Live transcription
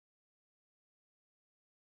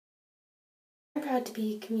proud to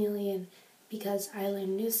be a chameleon because I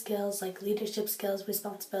learned new skills like leadership skills,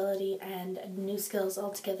 responsibility, and new skills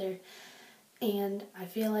altogether. And I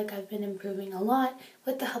feel like I've been improving a lot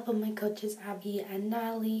with the help of my coaches Abby and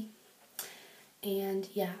Natalie. And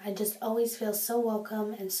yeah, I just always feel so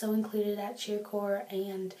welcome and so included at CheerCore,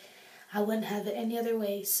 and I wouldn't have it any other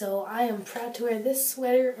way. So I am proud to wear this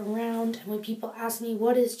sweater around, and when people ask me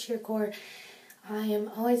what is CheerCore, I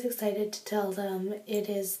am always excited to tell them it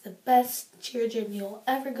is the best cheer gym you'll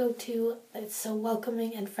ever go to. It's so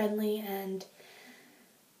welcoming and friendly, and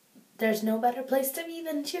there's no better place to be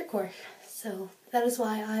than CheerCore. So that is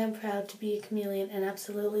why I am proud to be a chameleon and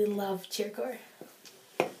absolutely love CheerCore.